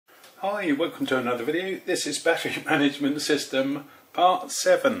Hi, welcome to another video. This is Battery Management System Part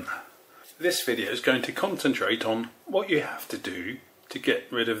 7. This video is going to concentrate on what you have to do to get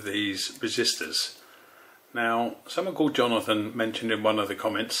rid of these resistors. Now, someone called Jonathan mentioned in one of the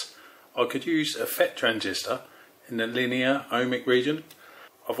comments I could use a FET transistor in the linear ohmic region.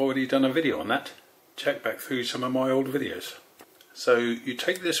 I've already done a video on that. Check back through some of my old videos. So you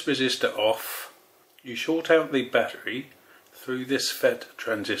take this resistor off, you short out the battery through this FET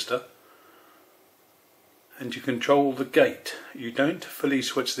transistor, and you control the gate. You don't fully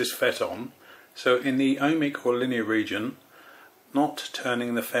switch this FET on, so in the ohmic or linear region, not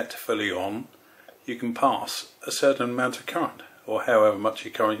turning the FET fully on, you can pass a certain amount of current, or however much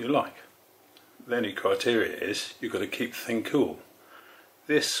of current you like. The only criteria is you've got to keep the thing cool.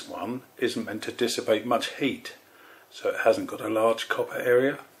 This one isn't meant to dissipate much heat, so it hasn't got a large copper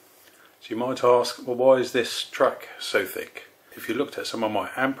area. So you might ask, well, why is this track so thick? If you looked at some of my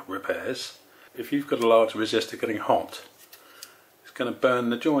amp repairs, if you've got a large resistor getting hot, it's going to burn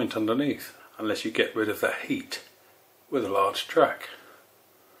the joint underneath unless you get rid of that heat with a large track.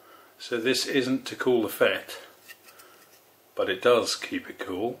 So this isn't to cool the FET, but it does keep it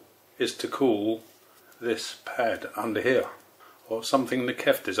cool. It's to cool this pad under here, or something the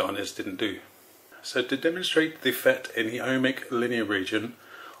KEF designers didn't do. So to demonstrate the FET in the ohmic linear region,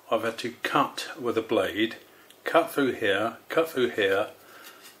 I've had to cut with a blade, cut through here,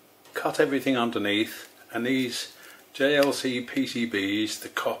 cut everything underneath, and these JLC PCBs, the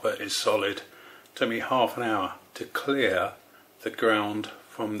copper is solid. Took me half an hour to clear the ground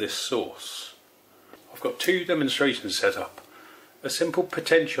from this source. I've got two demonstrations set up. A simple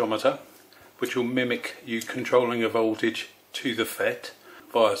potentiometer, which will mimic you controlling a voltage to the FET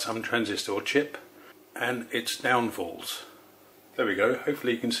via some transistor or chip, and its downfalls. There we go,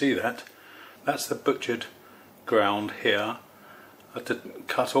 hopefully you can see that. That's the butchered ground here. I had to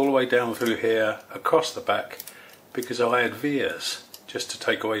cut all the way down through here across the back because I had vias just to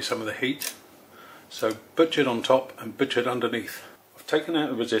take away some of the heat. So butchered on top and butchered underneath. I've taken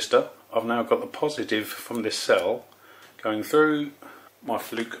out the resistor. I've now got the positive from this cell going through my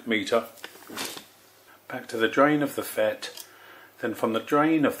fluke meter back to the drain of the FET. Then from the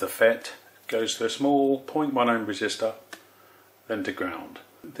drain of the FET goes to a small 0.1 ohm resistor, then to ground.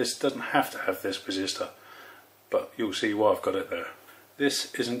 This doesn't have to have this resistor, but you'll see why I've got it there.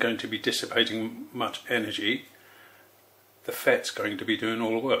 This isn't going to be dissipating much energy. The FET's going to be doing all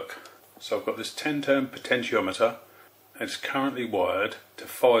the work. So I've got this 10-turn potentiometer, and it's currently wired to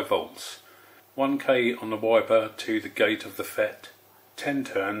 5 volts. 1k on the wiper to the gate of the FET. 10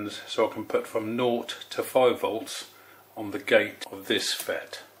 turns, so I can put from 0 to 5 volts on the gate of this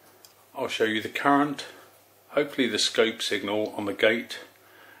FET. I'll show you the current, hopefully the scope signal on the gate,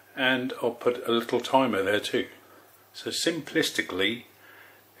 and I'll put a little timer there too. So simplistically,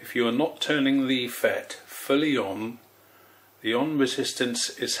 if you are not turning the FET fully on, the on resistance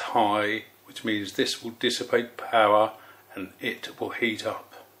is high, which means this will dissipate power and it will heat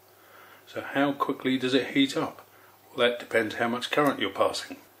up. So how quickly does it heat up? Well, that depends how much current you're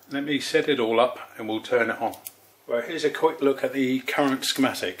passing. Let me set it all up and we'll turn it on. Right, here's a quick look at the current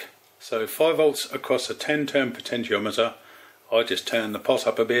schematic. So 5 volts across a 10-turn potentiometer. I just turn the pot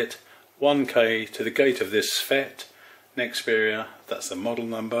up a bit. 1k to the gate of this FET. Nexperia, that's the model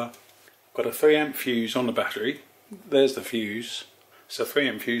number. Got a 3 amp fuse on the battery. There's the fuse. It's a 3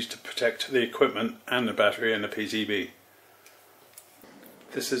 amp fuse to protect the equipment and the battery and the PCB.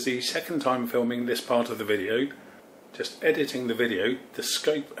 This is the second time filming this part of the video. Just editing the video, the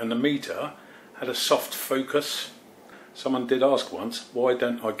scope and the meter had a soft focus. Someone did ask once, why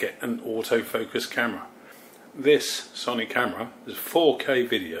don't I get an autofocus camera? This Sony camera is 4K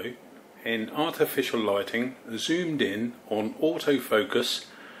video in artificial lighting, zoomed in on autofocus.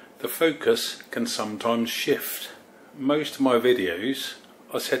 The focus can sometimes shift. Most of my videos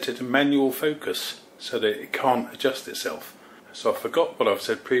I set it to manual focus so that it can't adjust itself. So I forgot what I've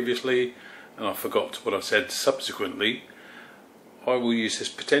said previously and I forgot what I've said subsequently. I will use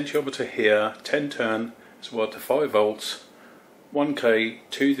this potentiometer here, 10 turn, it's wired to 5 volts, 1k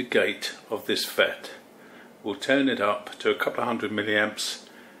to the gate of this FET. We'll turn it up to a couple of hundred milliamps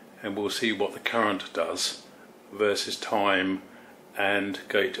and we'll see what the current does versus time and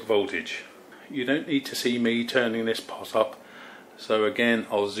gate voltage. You don't need to see me turning this pot up, so again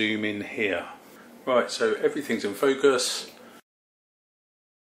I'll zoom in here. Right, so everything's in focus.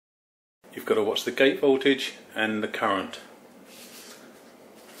 You've got to watch the gate voltage and the current.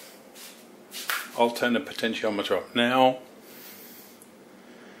 I'll turn the potentiometer up now.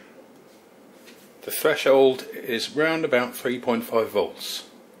 The threshold is round about 3.5 volts.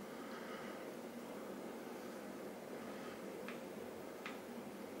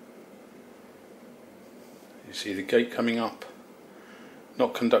 You see the gate coming up,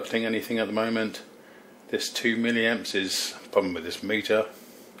 not conducting anything at the moment. This 2 milliamps is problem with this meter.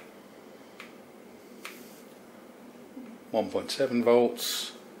 1.7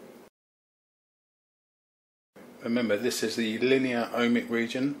 volts. Remember, this is the linear ohmic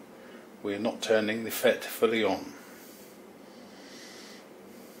region. We are not turning the FET fully on.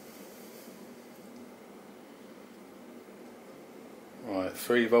 Right,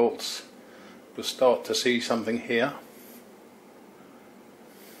 3 volts. We'll start to see something here.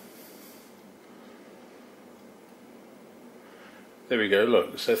 There we go,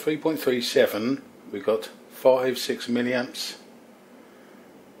 look, so 3.37, we've got 5-6 milliamps.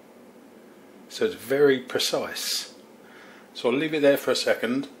 So it's very precise. So I'll leave it there for a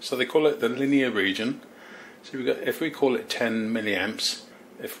second. So they call it the linear region. So we've got, if we call it 10 milliamps,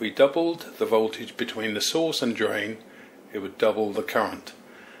 if we doubled the voltage between the source and drain, it would double the current.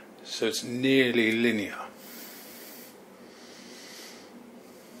 So it's nearly linear.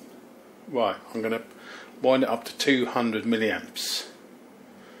 Right, I'm going to wind it up to 200 milliamps.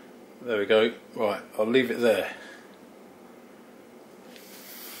 There we go. Right, I'll leave it there.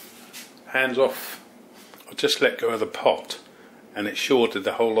 Hands off. I'll just let go of the pot and it shorted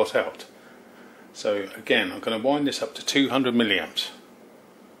the whole lot out. So again, I'm going to wind this up to 200 milliamps.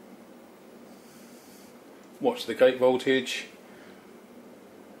 Watch the gate voltage.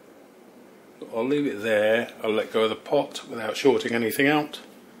 I'll leave it there. I'll let go of the pot without shorting anything out.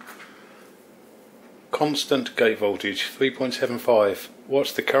 Constant gate voltage, 3.75.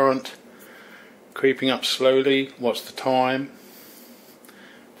 Watch the current creeping up slowly. Watch the time.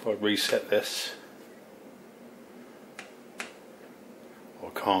 If I reset this, I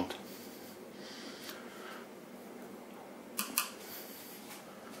can't.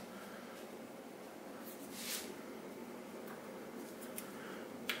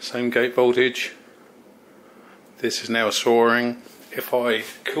 Same gate voltage. This is now soaring. If I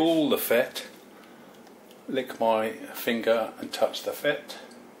cool the FET, lick my finger and touch the FET,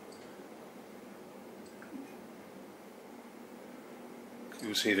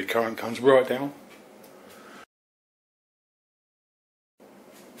 you'll see the current comes right down.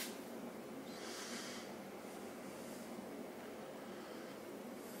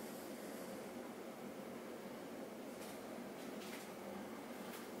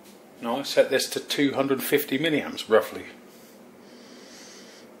 Now I set this to 250 milliamps roughly.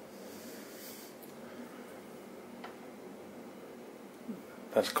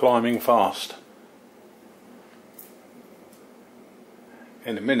 That's climbing fast.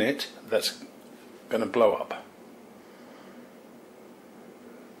 In a minute, that's going to blow up.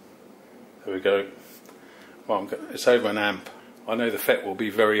 There we go. Well, it's over an amp. I know the FET will be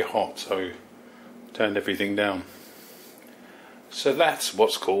very hot, so turned everything down. So that's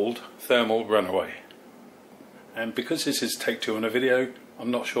what's called thermal runaway. And because this is take 2 on a video, I'm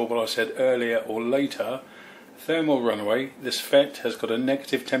not sure what I said earlier or later. Thermal runaway, this FET has got a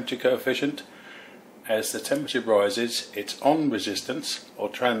negative temperature coefficient. As the temperature rises, its on resistance or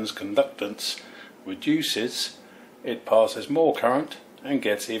transconductance reduces, it passes more current and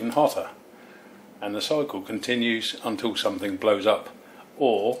gets even hotter. And the cycle continues until something blows up,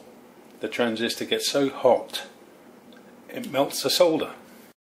 or the transistor gets so hot it melts the solder.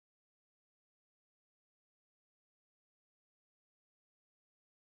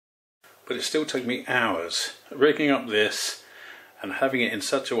 But it still took me hours rigging up this and having it in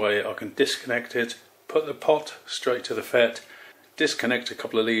such a way I can disconnect it, put the pot straight to the FET, disconnect a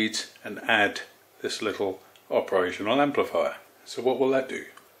couple of leads and add this little operational amplifier. So what will that do?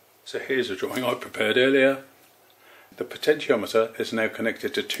 So here's a drawing I prepared earlier. The potentiometer is now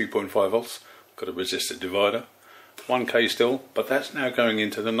connected to 2.5 volts, got a resistor divider, 1K still, but that's now going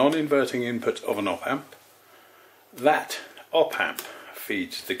into the non-inverting input of an op-amp. That op-amp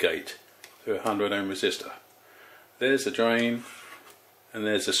feeds the gate through a 100 ohm resistor. There's the drain and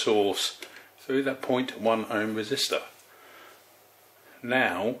there's the source through that 0.1 ohm resistor.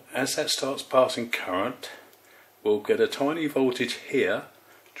 Now, as that starts passing current, we'll get a tiny voltage here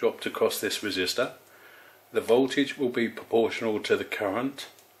dropped across this resistor. The voltage will be proportional to the current.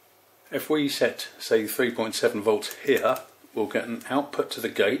 If we set, say, 3.7 volts here, we'll get an output to the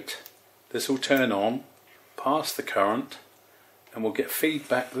gate. This will turn on, pass the current, and we'll get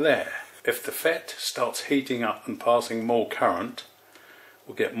feedback there. If the FET starts heating up and passing more current,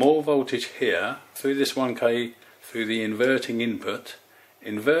 we'll get more voltage here through this 1K through the inverting input.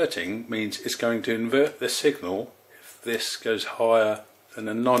 Inverting means it's going to invert the signal if this goes higher than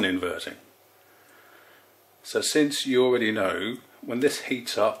a non-inverting. So since you already know, when this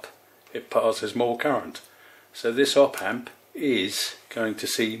heats up, it passes more current. So this op-amp is going to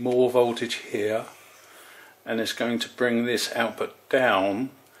see more voltage here and it's going to bring this output down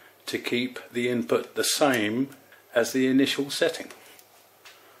to keep the input the same as the initial setting.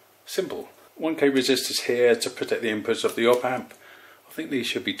 Simple. 1k resistors here to protect the inputs of the op amp. I think these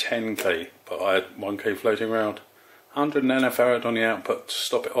should be 10k, but I had 1k floating around. 100 nanofarad on the output to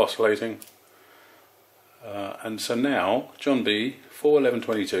stop it oscillating. And so now, John B,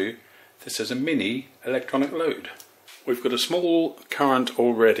 41122, this is a mini electronic load. We've got a small current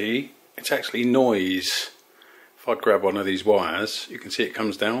already. It's actually noise. If I grab one of these wires, you can see it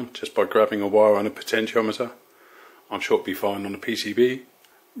comes down just by grabbing a wire on a potentiometer. I'm sure it'll be fine on a PCB.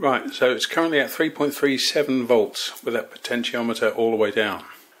 Right, so it's currently at 3.37 volts with that potentiometer all the way down.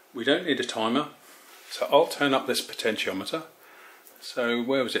 We don't need a timer, so I'll turn up this potentiometer. So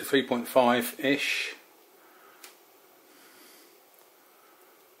where was it, 3.5-ish?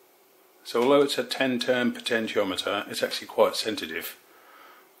 So although it's a 10-turn potentiometer, it's actually quite sensitive.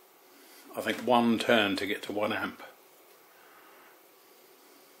 I think 1 turn to get to 1 amp.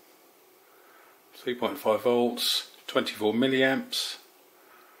 3.5 volts, 24 milliamps.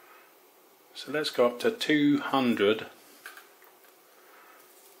 So let's go up to 200.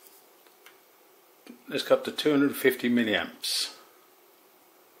 Let's go up to 250 milliamps.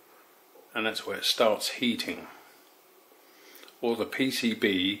 And that's where it starts heating. Or the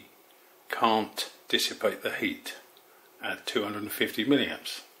PCB can't dissipate the heat at 250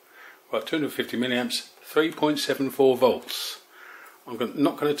 milliamps. Well, 250 milliamps, 3.74 volts. I'm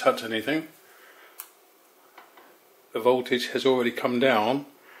not going to touch anything. The voltage has already come down,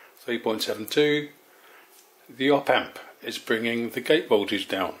 3.72. The op amp is bringing the gate voltage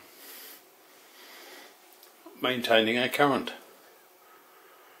down, maintaining a current.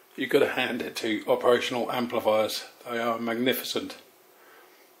 You've got to hand it to operational amplifiers. They are magnificent.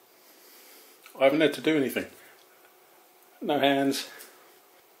 I haven't had to do anything. No hands.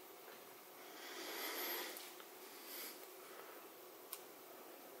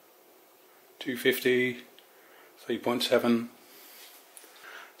 $250, 3.7.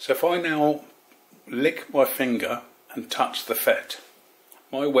 So if I now lick my finger and touch the FET,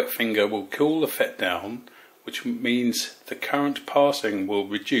 my wet finger will cool the FET down, which means the current passing will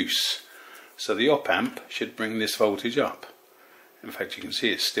reduce. So the op amp should bring this voltage up. In fact, you can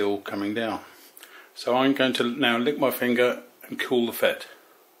see it's still coming down. So I'm going to now lick my finger and cool the FET.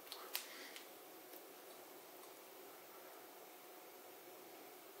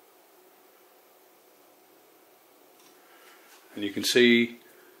 And you can see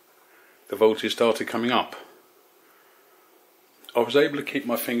the voltage started coming up. I was able to keep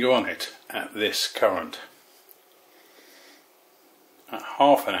my finger on it at this current. At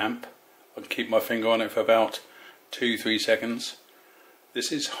half an amp, I'd keep my finger on it for about 2-3 seconds.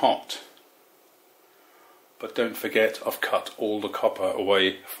 This is hot. But don't forget, I've cut all the copper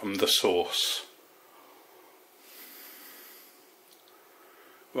away from the source.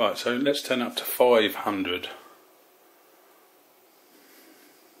 Right, so let's turn up to 500.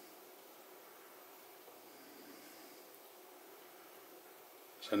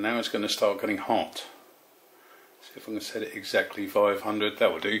 So now it's going to start getting hot. See if I can set it exactly 500.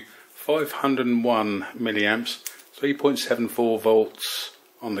 That will do. 501 milliamps, 3.74 volts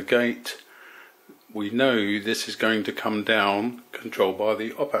on the gate. We know this is going to come down, controlled by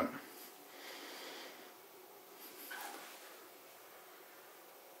the op amp.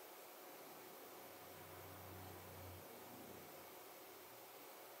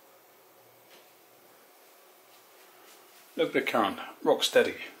 Look at the current, rock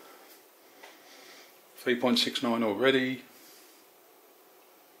steady. 3.69 already.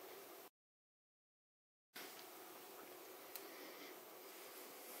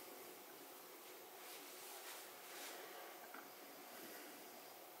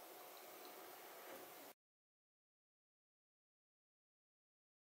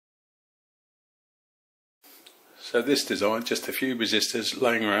 So this design, just a few resistors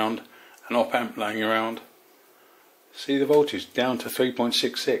laying around, an op amp laying around. See the voltage down to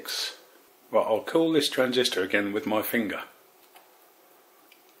 3.66. Right, I'll cool this transistor again with my finger.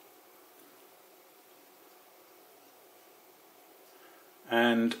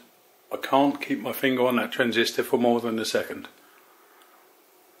 And I can't keep my finger on that transistor for more than a second.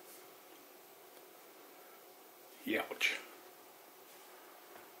 Youch.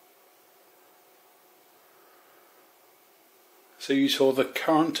 So you saw the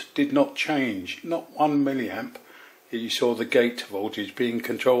current did not change, not 1 milliamp. You saw the gate voltage being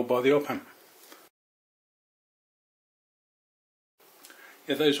controlled by the op amp.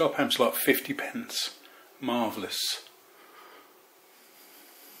 Yeah, those op amps like 50 pence. Marvellous.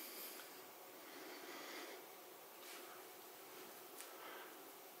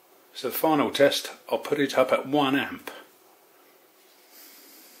 So the final test, I'll put it up at 1 amp.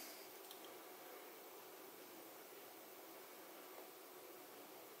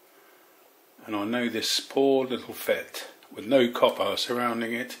 And I know this poor little FET with no copper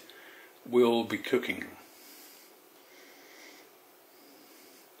surrounding it will be cooking.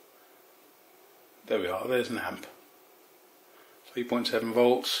 There we are, there's an amp. 3.7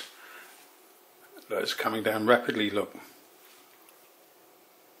 volts. It's coming down rapidly, look.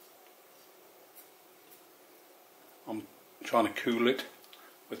 I'm trying to cool it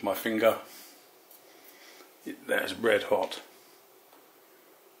with my finger. That's red hot.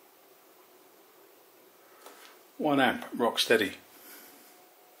 1 amp, rock steady.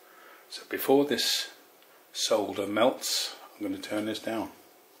 So before this solder melts, I'm going to turn this down.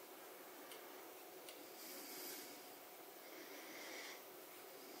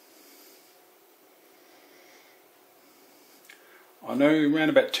 I know around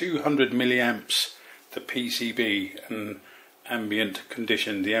about 200 milliamps the PCB and ambient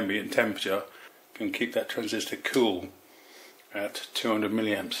condition, the ambient temperature, can keep that transistor cool at 200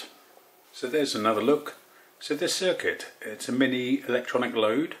 milliamps. So there's another look. So this circuit, it's a mini electronic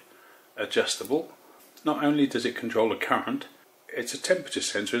load, adjustable. Not only does it control the current, it's a temperature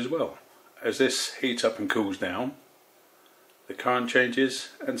sensor as well. As this heats up and cools down, the current changes,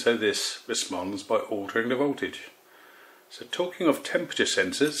 and so this responds by altering the voltage. So talking of temperature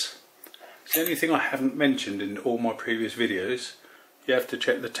sensors, it's the only thing I haven't mentioned in all my previous videos. You have to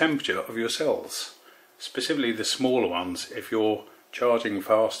check the temperature of your cells, specifically the smaller ones if you're charging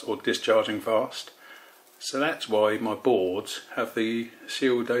fast or discharging fast. So that's why my boards have the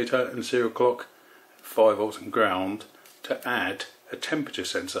serial data and serial clock, 5 volts and ground, to add a temperature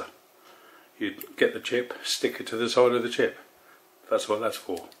sensor. You get the chip, stick it to the side of the chip. That's what that's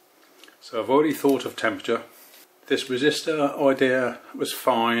for. So I've already thought of temperature. This resistor idea was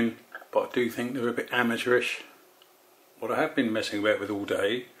fine, but I do think they're a bit amateurish. What I have been messing about with all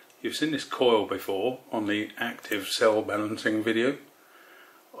day, you've seen this coil before on the active cell balancing video.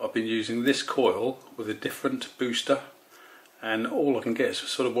 I've been using this coil with a different booster, and all I can get is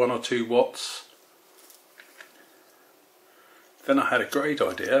sort of 1 or 2 watts. Then I had a great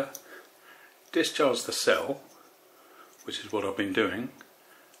idea. Discharge the cell, which is what I've been doing,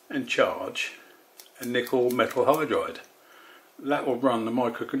 and charge a nickel metal hydride. That will run the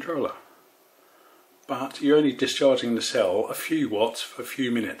microcontroller. But you're only discharging the cell a few watts for a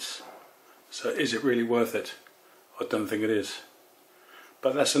few minutes. So is it really worth it? I don't think it is.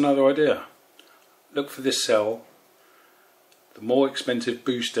 But that's another idea. Look for this cell. The more expensive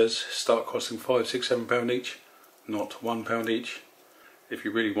boosters start costing £5, £6, £7 each, not £1 each. If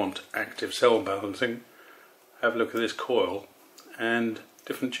you really want active cell balancing, have a look at this coil and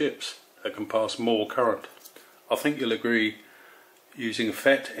different chips that can pass more current. I think you'll agree using a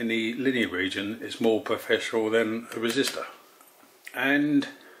FET in the linear region is more professional than a resistor. And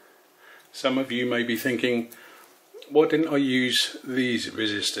some of you may be thinking, why didn't I use these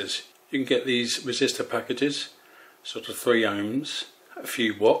resistors? You can get these resistor packages, sort of 3 ohms, a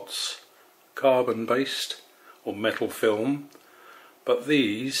few watts, carbon based or metal film, but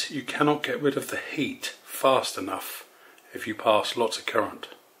these you cannot get rid of the heat fast enough if you pass lots of current.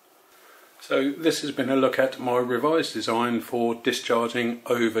 So this has been a look at my revised design for discharging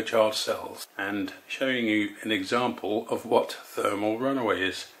overcharged cells and showing you an example of what thermal runaway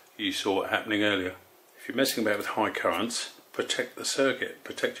is you saw happening earlier. If you're messing about with high currents, protect the circuit,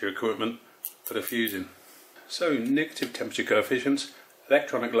 protect your equipment, put a fuse in. So negative temperature coefficients,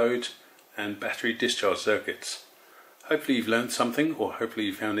 electronic loads and battery discharge circuits. Hopefully you've learned something, or hopefully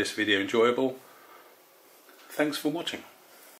you found this video enjoyable. Thanks for watching.